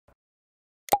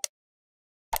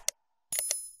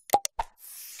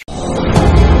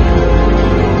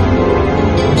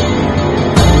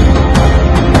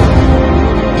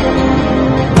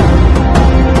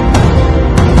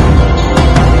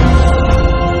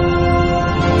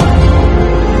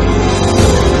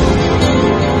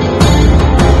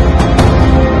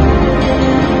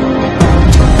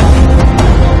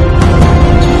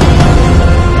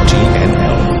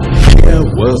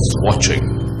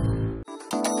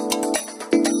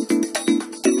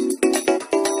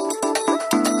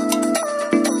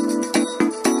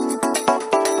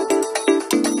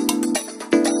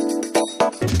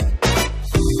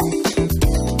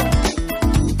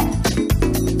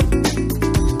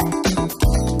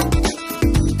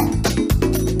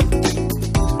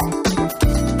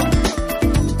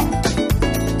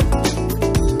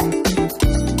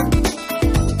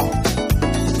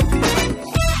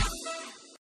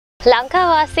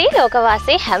ලංකාවාසී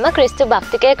ලෝකවාසී හැම ක්‍රිස්තු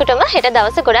භක්තිකයෙකුටම හෙට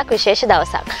දවස ගොඩක් විශේෂ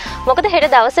දවසක්. මොකද හෙට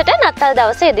දවසට නත්තල්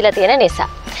දවස යෙදිලා තියෙන නිසා.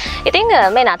 ඉතින්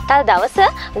මේ නත්තල් දවස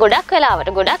ගොඩක් වෙලාවට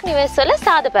ගොඩක් නිවෙස්වල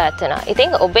සාද පැවැත්වෙනවා.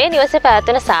 ඉතින් ඔබේ නිවසේ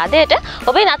පැවැත්වෙන සාදයට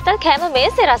ඔබේ නත්තල් කෑම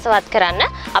මේසේ රසවත් කරන්න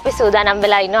අපි සූදානම්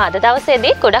වෙලා ඉන්නවා අද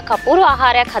දවසේදී ගොඩක් අපූර්ව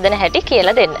ආහාරයක් හදන හැටි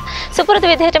කියලා දෙන්න.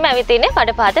 සුපුරුදු විදිහටම ඇවිත් ඉන්නේ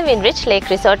පඩපාත වින්රිච්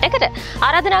ලේක් රිසෝට් එකට.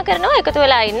 ආරාධනා කරනවා එකතු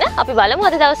වෙලා ඉන්න. අපි බලමු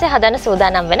අද දවසේ හදන්න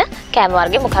සූදානම් වෙන කෑම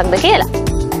වර්ග මොකක්ද කියලා.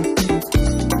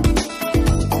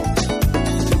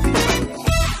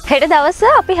 හෙට දවස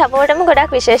අපි හැමෝටම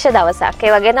ගොඩක් විශේෂ දවසක්.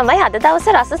 ඒ වගේ තමයි අද දවස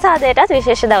රස සාදයටත්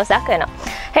විශේෂ දවසක් වෙනවා.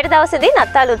 හෙට දවසේදී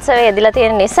නත්තල් උත්සවය යෙදලා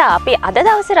තියෙන නිසා අපි අද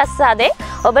දවසේ රස සාදයෙන්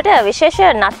ඔබට විශේෂ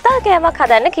නත්තල් කෑමක්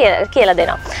හදන්න කියලා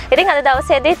දෙනවා. ඉතින් අද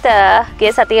දවසේදීත්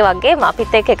ගිය සතියේ වගේම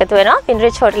අපිත් එක්ක එකතු වෙනවා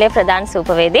වින්රිච් හෝටලේ ප්‍රධාන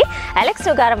සූපවේදී ඇලෙක්ස්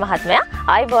නුගාර මහත්මයා.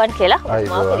 ආයුබෝවන් කියලා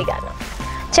මම පිළිගන්නවා.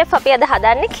 චෙෆ් අපි අද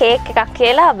හදන්නේ කේක් එකක්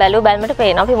කියලා බැලු බැලමට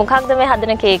පේනවා. අපි මොකක්ද මේ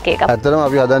හදන කේක් එක? ඇත්තටම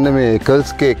අපි හදන්නේ මේ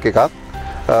කර්ල්ස් කේක් එකක්.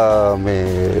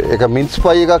 මේ එක මින්ස්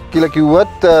පයි එකක් කියලා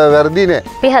කිව්වත් වැරදි නෑ.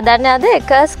 අපි හදන්නේ අද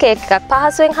එකස් කේක් එකක්.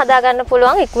 පහසුවෙන් හදාගන්න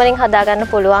පුළුවන්, ඉක්මනින් හදාගන්න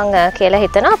පුළුවන් කියලා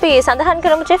හිතනවා. අපි සඳහන්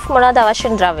කරමු චෙෆ් මොනවද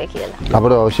අවශ්‍ය ද්‍රව්‍ය කියලා.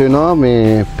 අපිට අවශ්‍ය වෙනවා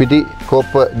මේ පිටි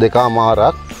කෝප්ප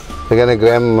 2.5ක්. ඒ කියන්නේ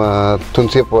ග්‍රෑම්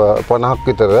 350ක්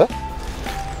විතර.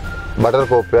 බටර්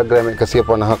කෝප්පයක් ග්‍රෑම්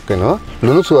 150ක් වෙනවා.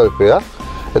 ලුණු ස්වල්පයක්.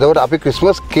 එතකොට අපි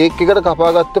ක්‍රිස්මස් කේක් එකට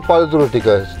කපාගත්ත පළතුරු ටික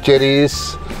චෙරීස්,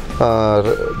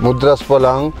 මුද්‍රස්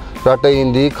පලං,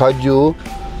 රටඉන්දි, කජු,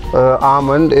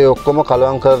 ආමන්ඩ් ඒ ඔක්කොම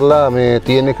කලවම් කරලා මේ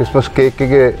තියෙන ක්‍රිස්මස් කේක්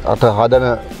එකේ අත හදන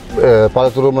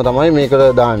පළතුරුම තමයි මේකට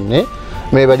දාන්නේ.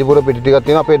 මේ වැඩිපුර පිටි ටිකක්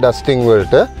තියෙනවා අපේ ඩස්ටිං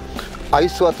වලට.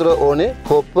 අයිස් වතුර ඕනේ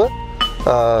කෝප්ප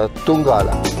 3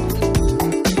 ගාලා.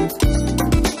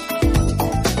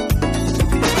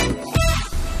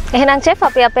 එහෙනම් චෙෆ්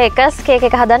අපි අපේ එකස් කේක්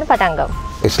එක හදන්න පටන් ගමු.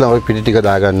 ඉස්ලාම අපි පිටි ටික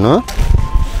දාගන්නවා.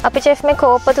 අපි චෙෆ් මේ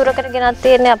කෝප්ප තුරකට ගෙනත්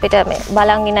තියෙන්නේ අපිට මේ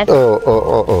බලන් ඉන්නට.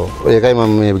 ඔව්. ඒකයි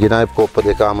මම මේ ගෙනාවේ කෝප්ප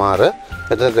 2.5.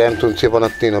 එතන ග්‍රෑම්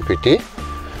 350ක් තියෙන පිටි.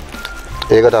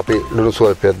 ඒකට අපි ලුණු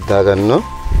ස්වල්පයක් දාගන්නවා.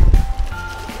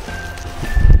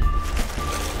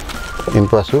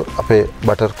 ඉන්පසු අපේ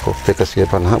බටර් කෝප්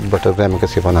 150 බටර් ග්‍රෑම්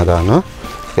 150 දානවා.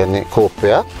 කියන්නේ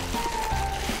කෝප්පයක්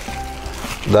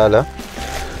දාලා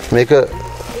මේක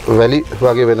වැලි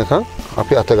වගේ වෙනකන්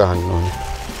අපි අත ගන්න ඕනේ.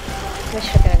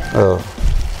 මිශ්‍ර කරගන්න. ඔව්.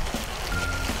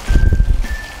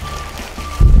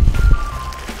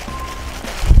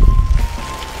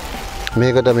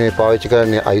 මේකට මේ පාවිච්චි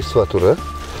කරන්නේ අයිස් වතුර.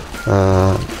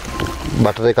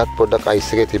 බටර් එකත් පොඩ්ඩක් අයිස්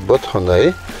එකේ තිබ්බොත්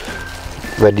හොඳයි.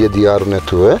 වැඩි දියාරු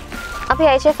නැතුව. අපි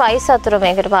අයිස් වතුර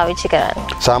මේකට පාවිච්චි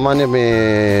කරන්නේ. සාමාන්‍ය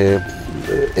මේ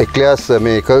එක්ලෑස්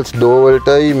මේ කර්ල්ස් ඩෝ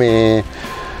වලටයි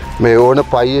මේ ඕන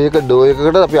පයි එක ඩෝ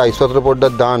එකකට අපි අයිස් වතුර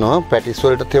පොඩ්ඩක් දානවා. පැටිස්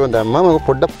වලටත් එහෙම දැම්මම ඒක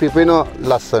පොඩ්ඩක් පිපෙනවා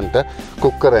ලස්සනට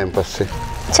කුක් කරායින් පස්සේ.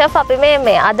 චෙෆ් අපි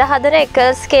මේ අද හදන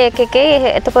එකස් කේක් එකේ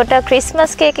එතකොට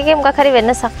ක්‍රිස්මස් කේක් එකේ මොකක් හරි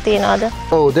වෙනසක් තියනවද?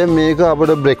 ඔව් දැන් මේක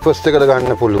අපිට බ්‍රෙක්ෆාස්ට් එකට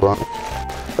ගන්න පුළුවන්.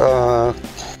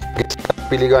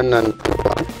 පිළිගන්නන්න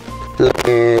පුළුවන්.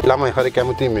 ළමයි හරි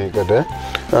කැමති මේකට.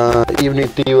 ඉවනිං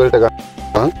ටී වලට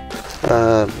ගන්න.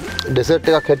 ඩෙසර්ට්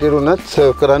එකක් හැටියට උනත්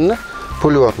සර්ව් කරන්න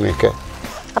පුළුවන් මේක.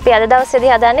 අපි අද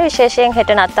දවසේදී හදන්නේ විශේෂයෙන්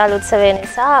හෙට නත්තල් උත්සවය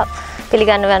නිසා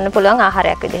පිළිගන්න ගන්න පුළුවන්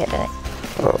ආහාරයක් විදිහටනේ.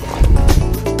 ඔව්.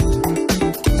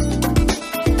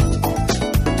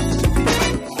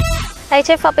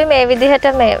 චෙෆ් අපි මේ විදිහට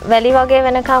මේ වැලි වගේ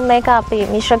වෙනකම් මේක අපි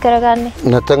මිශ්‍ර කරගන්නේ.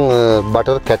 නැත්නම්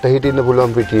බටර් කැට හිටින්න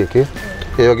පුළුවන් පිටි එකේ.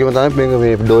 ඒ වගේම තමයි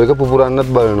මේ ඩෝ එක පුපුරන්නත්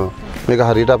බලනවා. මේක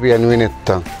හරියට අපි යන්නේ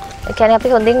නැත්තම්. ඒ කියන්නේ අපි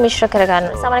හොඳින් මිශ්‍ර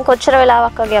කරගන්නවා. සාමාන්‍යයෙන් කොච්චර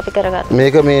වෙලාවක් වගේ අපි කරගන්නවා?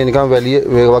 මේක මේ නිකන් වැලිය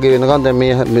වගේ වෙනකම් දැන්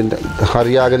මේ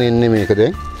හරියාගෙන ඉන්නේ මේක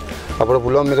දැන්. අපිට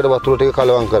පුළුවන් මේකට වතුර ටික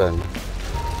කලවම් කරන්න.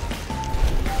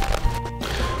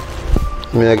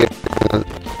 මේකේ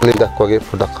ලින්දක් වගේ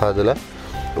පොඩක් හදලා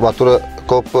වතුර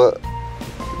කෝප්ප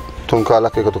 3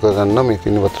 කාලක් එකතු කරගන්න මේ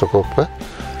තියෙන වතුර කෝප්ප.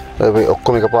 මේ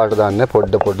ඔක්කොම එකපාරට දාන්නේ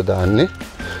පොඩ දාන්නේ.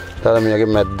 ඊට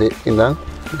මේකේ මැද්දේ ඉඳන්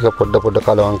එක පොඩ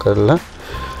කලවම් කරලා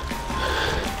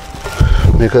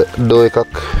මේක ඩෝ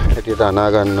එකක් හැටියට අනා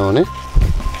ගන්න ඕනේ.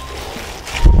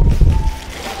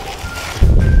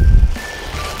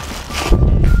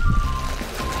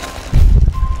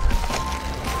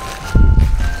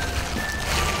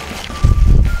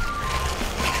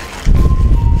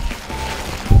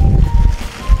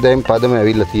 දැන් පදම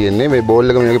ඇවිල්ලා තියෙන්නේ මේ බෝල්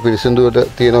එක මේක පිරිසිදුවට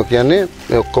තියනවා කියන්නේ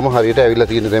මේ ඔක්කොම හරියට ඇවිල්ලා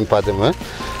තියෙන දැන් පදම.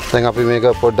 දැන් අපි මේක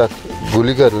පොඩ්ඩක්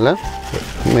ගුලි කරලා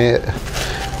මේ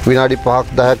විනාඩි 5ක්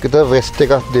 10ක් විතර රෙස්ට්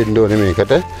එකක් දෙන්න ඕනේ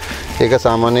මේකට. ඒක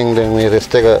සාමාන්‍යයෙන් දැන් මේ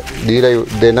රෙස්ට් එක දීලා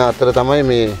දෙන අතර තමයි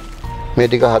මේ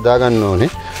ටික හදා ගන්න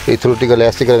ඕනේ. ඊටු ටික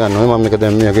ලෑස්ති කර ගන්න ඕනේ. මම මේක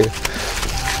දැන් මේකේ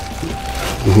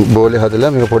බෝලේ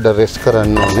හදලා මේක පොඩ්ඩක් රෙස්ට්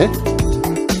කරන්න ඕනේ.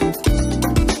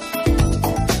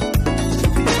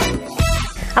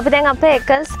 අපි දැන් අපේ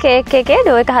එකල්ස් කේක් එකේ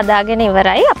ඩෝ එක හදාගෙන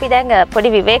ඉවරයි. අපි දැන් පොඩි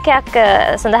විවේකයක්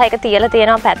සඳහා එක තියලා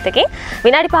තියෙනවා පැත්තකින්.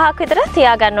 විනාඩි 5ක් විතර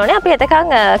තියාගන්න ඕනේ. අපි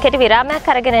එතකන් කෙටි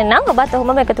විරාමයක් අරගෙන එන්නම්. ඔබත්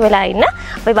ඔහොමම එකතු වෙලා ඉන්න.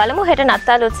 අපි බලමු හෙට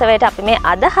නත්තල් උත්සවයට අපි මේ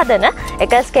අද හදන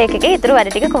එකල්ස් කේක් එකේ ඉතුරු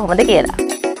වැඩ ටික කොහොමද කියලා.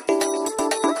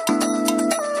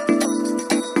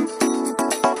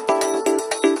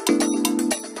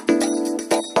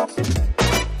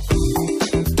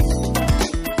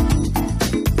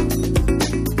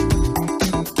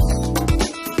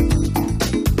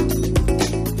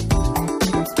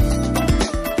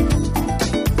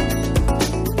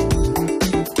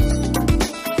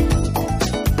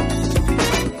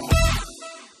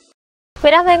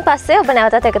 විරාමයෙන් පස්සේ ඔබ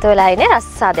නැවතත් එකතු වෙලා ඉන්නේ රස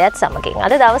සාදයත් සමගින්.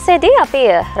 අද දවසේදී අපි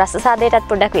රස සාදයටත්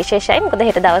පොඩ්ඩක් විශේෂයි. මොකද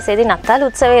හෙට දවසේදී නත්තල්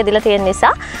උත්සවය යෙදලා තියෙන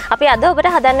නිසා අපි අද ඔබට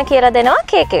හදන්න කියලා දෙනවා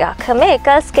කේක් එකක්. මේ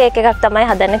එකල්ස් කේක් එකක් තමයි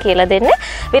හදන්න කියලා දෙන්නේ.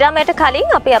 විරාමයට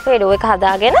කලින් අපි අපේ ඩෝ එක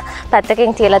හදාගෙන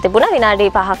පැත්තකින් තියලා තිබුණා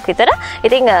විනාඩි 5ක් විතර.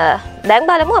 ඉතින් දැන්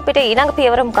බලමු අපිට ඊළඟ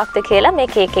පියවර මොකක්ද කියලා මේ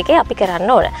කේක් එකේ අපි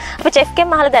කරන්න ඕන. අපි චෙෆ්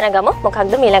කෙන් අහලා දැනගමු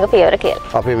මොකක්ද ඊළඟ පියවර කියලා.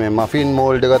 අපි මේ මෆින්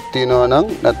මෝල්ඩ් එකක් තියෙනවා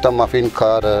නම් නැත්නම් මෆින්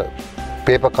කාර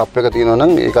පේපර් කප් එක තියෙනවා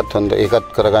නම් ඒකත් හොඳ. ඒකත්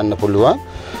කරගන්න පුළුවන්.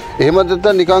 එහෙම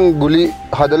නැත්නම් නිකන් ගුලි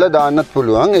හදලා දාන්නත්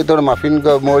පුළුවන්. ඒතකොට මෆින්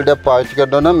මෝල්ඩ් එක පාවිච්චි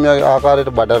කරනවා නම් මේ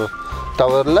ආකාරයට බටර්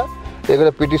තවරලා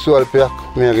ඒකට පිටි ස්වල්පයක්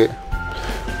මේගේ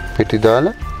පිටි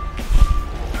දාලා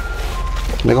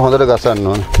මේක හොඳට ගසන්න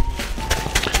ඕන.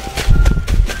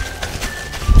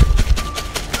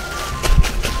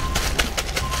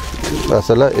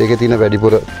 ගසලා ඒකේ තියෙන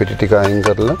වැඩිපුර පිටි ටික අයින්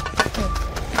කරලා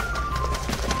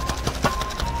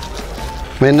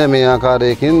මෙන්න මේ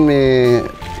ආකාරයකින්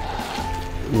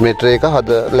මේ ට්‍රේ එක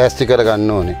ලෑස්ති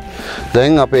කරගන්න ඕනේ.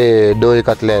 දැන් අපේ ඩෝ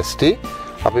එකත් ලෑස්ති.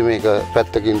 අපි මේක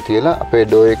පැත්තකින් තියලා අපේ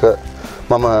ඩෝ එක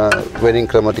මම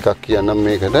වෙනින් ක්‍රම ටිකක් කියන්නම්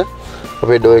මේකට.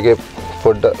 අපේ ඩෝ එකේ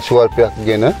පොඩ්ඩ ස්වල්පයක්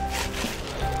ගෙන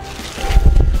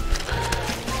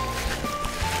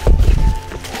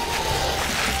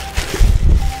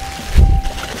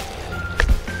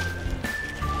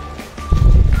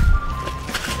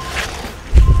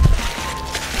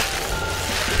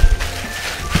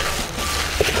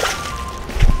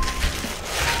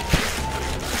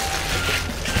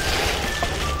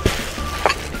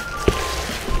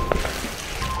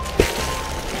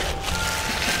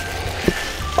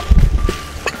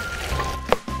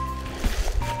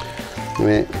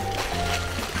මේ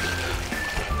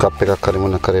කප් එකක් හරි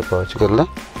මොන කරේ පාවිච්චි කරලා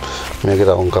මේකේ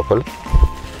රවුම් කපලා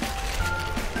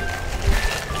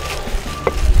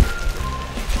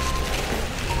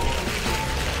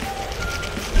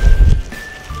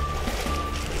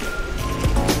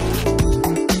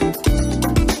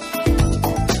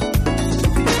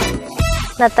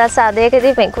නත්තල්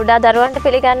සාදයකදී මේ කුඩා දරුවන්ට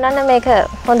පිළිගන්නන්න මේක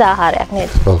හොඳ ආහාරයක් නේද?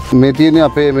 ඔව්. මේ තියෙන්නේ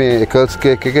අපේ මේ එකල්ස්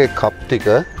කේක් එකේ කප්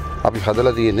ටික අපි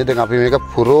හදලා තියෙන්නේ. දැන් අපි මේක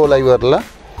පුරෝලා ඉවරලා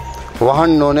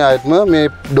වහන්න ඕනේ. ආයෙත්ම මේ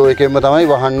ඩෝ එකෙන්ම තමයි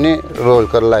වහන්නේ රෝල්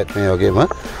කරලා ආයෙත් මේ වගේම.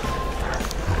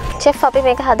 චෙෆ් අපි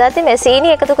මේක හදාද්දි මේ සීනි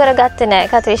එකතු කරගත්තේ නැහැ.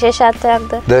 ඒකත්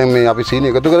විශේෂත්වයක්ද? දැන් මේ අපි සීනි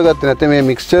එකතු කරගත්තේ නැත්නම් මේ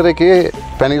මික්ස්චර් එකේ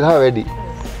පැණි රහ වැඩි.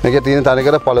 මේකේ තියෙන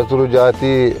තනිකර පළතුරු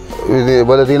ಜಾති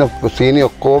වල තියෙන සීනි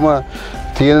ඔක්කොම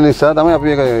තියෙන නිසා තමයි අපි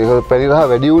මේක පැණි රහ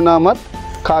වැඩි වුණාමත්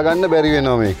කා ගන්න බැරි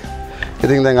වෙනවා මේක.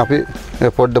 ඉතින් දැන් අපි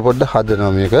පොඩ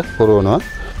හදනවා මේක පුරවනවා.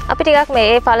 අපි ටිකක්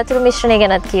මේ පළතුරු මිශ්‍රණය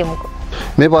ගැනත් කියමුකෝ.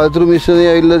 මේ පළතුරු මිශ්‍රණය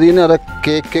ඇවිල්ලා තියෙන්නේ අර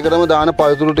කේක් එකටම දාන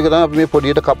පළතුරු ටික තමයි අපි මේ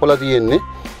පොඩියට කපලා තියෙන්නේ.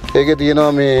 ඒකේ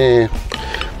තියෙනවා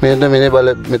මෙතන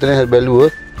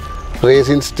බැලුවොත්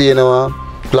රේසින්ස් තියෙනවා,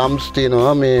 ප්ලම්ස්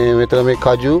තියෙනවා, මෙතන මේ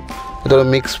කජු, එතන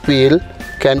mix peel,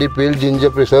 Kandy peel,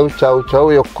 ginger preserve, ciao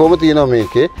ඔක්කොම තියෙනවා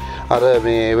මේකේ. අර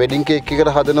මේ වෙඩින් කේක්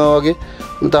එකට හදනවා වගේ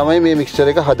තමයි මේ මික්ස්චර්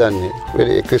එක හදන්නේ.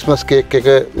 ක්‍රිස්මස් කේක් එක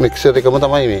මික්ස්චර් එකම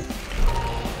තමයි මේ.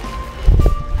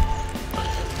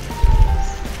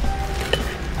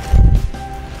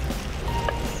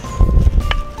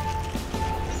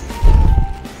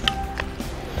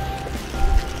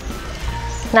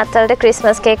 නත්තල්ට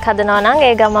ක්‍රිස්මස් කේක් හදනවා නම්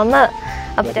ඒ ගමම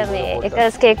අපිට මේ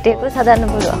එකල්ස් කේක් ටිකකුත් හදන්න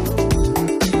පුළුවන්.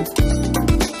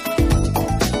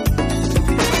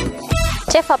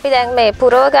 චෙෆ් අපි දැන් මේ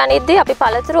පුරව ගනිද්දී අපි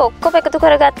පළතුරු ඔක්කොම එකතු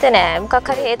කරගත්තේ නෑ. මොකක්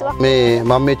හරි හේතුවක්? මේ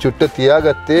මම මේ චුට්ට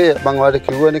තියාගත්තේ මම ඔයාලට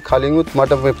කිව්වනේ කලින්ුත්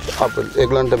මට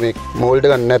ඒගොල්ලන්ට මේ මෝල්ඩ්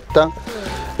එකක් නැත්තම්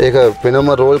ඒක වෙනම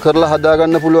රෝල් කරලා හදා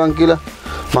ගන්න පුළුවන් කියලා.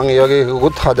 මම ඒ වගේ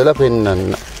එකකුත් හදලා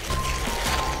පෙන්නන්න.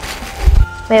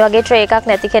 මේ වගේ ට්‍රේ එකක්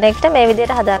නැති කෙනෙක්ට මේ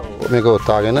විදිහට හදාගන්න. මේක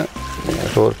ඔතාගෙන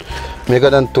රෝල් මේක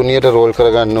දැන් තුනියට රෝල්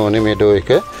කරගන්න ඕනේ මේ ඩෝ එක.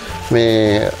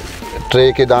 මේ ට්‍රේ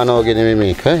එකේ දානවා වගේ නෙමෙයි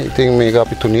මේක. ඉතින් මේක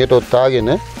අපි තුනියට ඔතාගෙන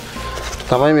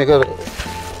තමයි මේක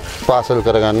පාසල්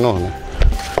කරගන්න ඕනේ.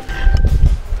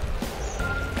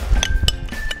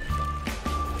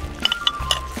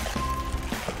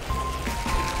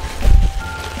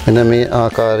 එන්න මේ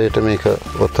ආකාරයට මේක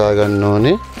ඔතා ගන්න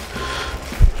ඕනේ.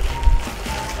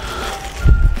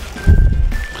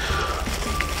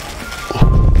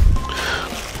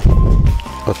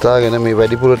 ඔතාගෙන මේ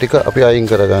වැඩිපුර ටික අපි අයින්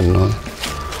කර ගන්න ඕනේ.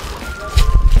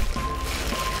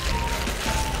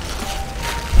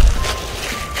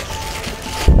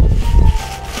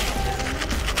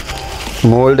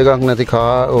 මෝල්ඩ් එකක් නැති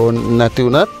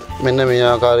වුණත් මෙන්න මේ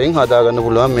ආකාරයෙන් හදා ගන්න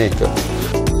පුළුවන් මේක.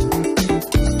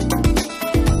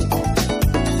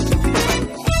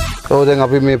 ඔව් දැන්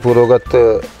අපි මේ පුරවගත්ත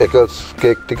එකල්ස්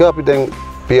කේක් ටික අපි දැන්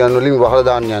පියන් වලින් වහලා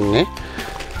දාන්න යන්නේ.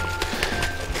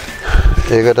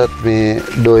 ඒකටත් මේ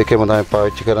ඩෝ එකේම තමයි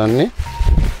පාවිච්චි කරන්නේ.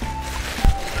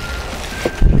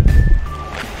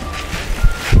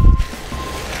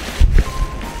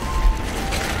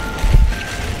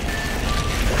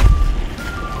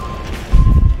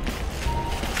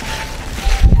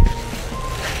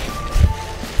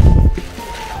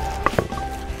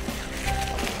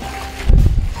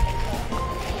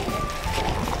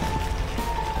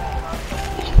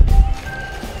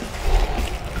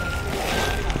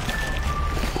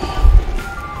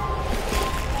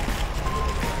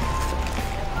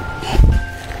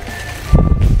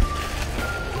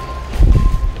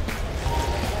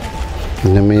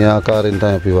 මේ ආකාරයෙන්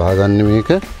තමයි අපි වහගන්නේ මේක.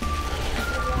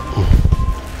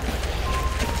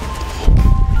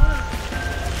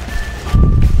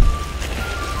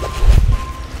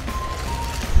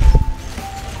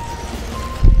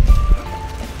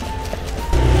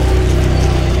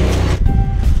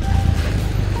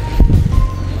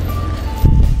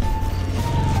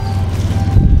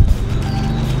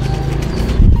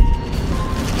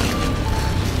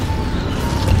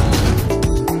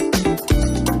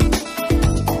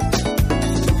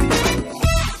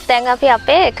 දැන් අපි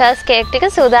අපේ එකස් කේක් ටික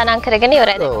සූදානම් කරගෙන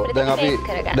ඉවරයි. දැන් අපි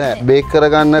බේක්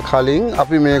කරගන්න කලින්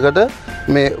අපි මේකට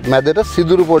මේ මැදට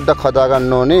සිදුරු පොඩ්ඩක් හදා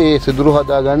ගන්න ඕනේ. ඒ සිදුරු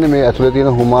හදාගන්නේ මේ ඇතුලේ තියෙන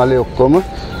හුමාලේ ඔක්කොම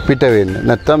පිට වෙන්න.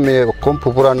 නැත්තම් මේ ඔක්කොම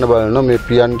පුපුරන්න බලනවා. මේ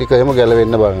පියන් ටික එහෙම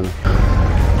ගැලවෙන්න බලනවා.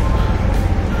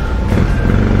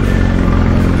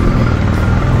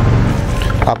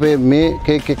 අපේ මේ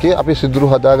කේක් එකේ අපි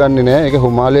සිදුරු හදාගන්නේ නැහැ. ඒක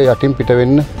හුමාලේ යටින් පිට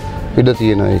වෙන්න ඉඩ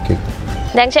තියෙනවා ඒකෙන්.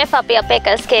 දැන් ෂෙෆ් අපි අපේ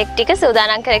එකස් කේක් ටික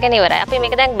සූදානම් කරගෙන ඉවරයි. අපි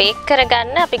මේක දැන් බේක්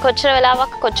කරගන්න අපි කොච්චර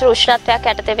වෙලාවක් කොච්චර උෂ්ණත්වයක්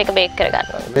යටතේ මේක බේක්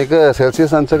කරගන්න ඕනද? මේක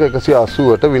සෙල්සියස් අංශක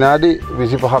 180ට විනාඩි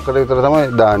 25කට විතර තමයි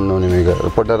දාන්න ඕනේ මේක.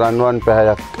 පොඩ රන්වන්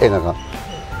පැහැයක් එනකම්.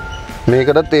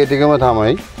 මේකටත් ඒ ටිකම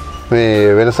තමයි. මේ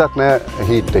වෙනසක්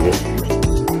නැහැ හීට් එකේ.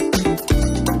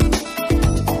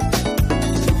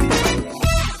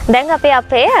 දැන් අපි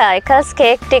අපේ එකස්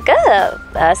කේක් ටික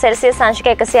සෙල්සියස් අංශක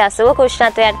 180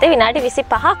 උෂ්ණත්වය යටතේ විනාඩි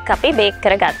 25ක් අපි බේක්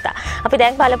කරගත්තා. අපි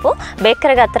දැන් බලමු බේක්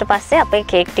කරගත්තට පස්සේ අපේ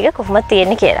කේක් ටික කොහොමද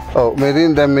තියෙන්නේ කියලා. ඔව්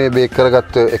මේකෙන් දැන් මේ බේක්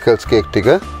කරගත්ත එකල්ස් කේක් ටික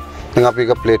දැන් අපි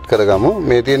එක ප්ලේට් කරගමු.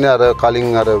 මේ තියෙන්නේ අර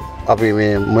කලින් අර අපි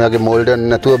මේ මොයාගේ මෝල්ඩ් එක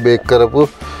නැතුව බේක් කරපු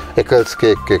එකල්ස්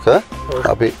කේක් එක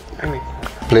අපි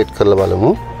ප්ලේට් කරලා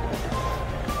බලමු.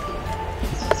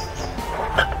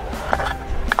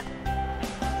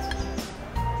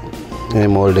 මේ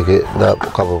මෝල්ඩ් එකේ දාපු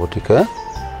කපපු ටික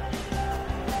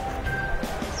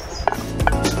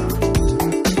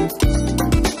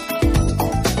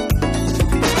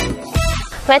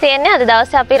මේ තියෙන්නේ අද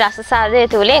දවසේ අපි රස සාදය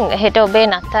තුලින් හෙට ඔබේ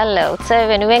නත්තල් උත්සව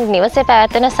වෙනුවෙන් නිවසේ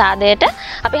පැවැත්වෙන සාදයට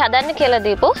අපි හදන්න කියලා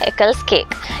දීපු එකල්ස් කේක්.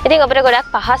 ඉතින් ඔබට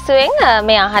ගොඩක් පහසුවෙන්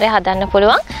මේ ආහාරය හදන්න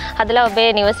පුළුවන්. හදලා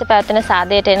ඔබේ නිවසේ පැවැත්වෙන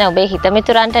සාදයට එන ඔබේ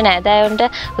හිතමිතුරන්ට නෑදෑයන්ට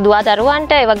දුවා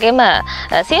දරුවන්ට ඒ වගේම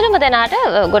සියලුම දෙනාට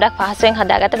ගොඩක් පහසුවෙන්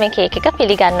හදාගත්ත මේ කේක් එක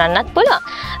පිළිගන්වන්නත් පුළුවන්.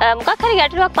 මොකක් හරි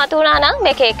ගැටලුවක් මතුවුණා නම්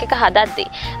මේ කේක් එක හදද්දී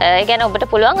ඒ කියන්නේ ඔබට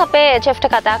පුළුවන් අපේ චෙෆ්ට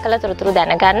කතා කරලා තොරතුරු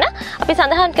දැනගන්න. අපි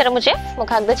සඳහන් කරමු චෙෆ්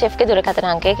මොකක්ද චෙෆ්ගේ දුරකථන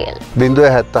අංකය කියලා.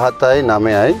 077යි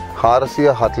 9යි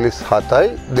 447යි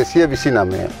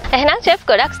 229. එහෙනම් චෙෆ්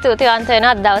ගොඩක් ස්තුතිවන්ත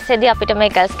වෙනවා අද දවසේදී අපිට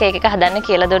මේ එකල්ස් කේක් එක හදන්න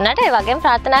කියලා දුන්නාට. ඒ වගේම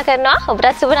ප්‍රාර්ථනා කරනවා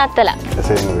ඔබට සුබ නත්තලක්.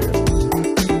 එසේම වේවා.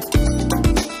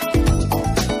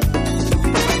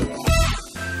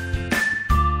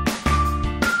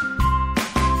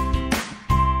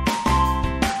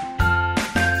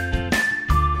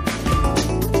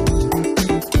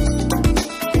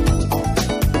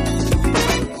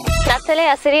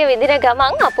 අසිරිය විදින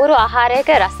ගමන් අපූර්ව ආහාරයක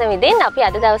රස විඳින්න අපි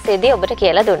අද දවසේදී ඔබට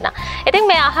කියලා දුන්නා. ඉතින්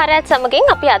මේ ආහාරයත්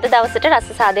සමගින් අපි අද දවසට රස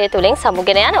සාදය තුලින්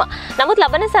සමුගෙන යනවා. නමුත්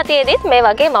ලබන සතියේදීත් මේ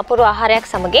වගේ අපූර්ව ආහාරයක්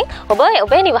සමගින්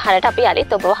ඔබේ නිවහනට අපි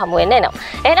යලිත් ඔබව හමු වෙන්න එනවා.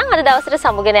 එහෙනම් අද දවසට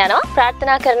සමුගෙන යනවා.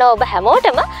 ප්‍රාර්ථනා කරනවා ඔබ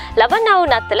හැමෝටම ලබන වූ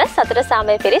නත්තල සතර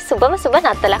සාමය පිරි සුබම සුබ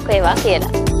නත්තලක් වේවා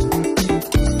කියලා.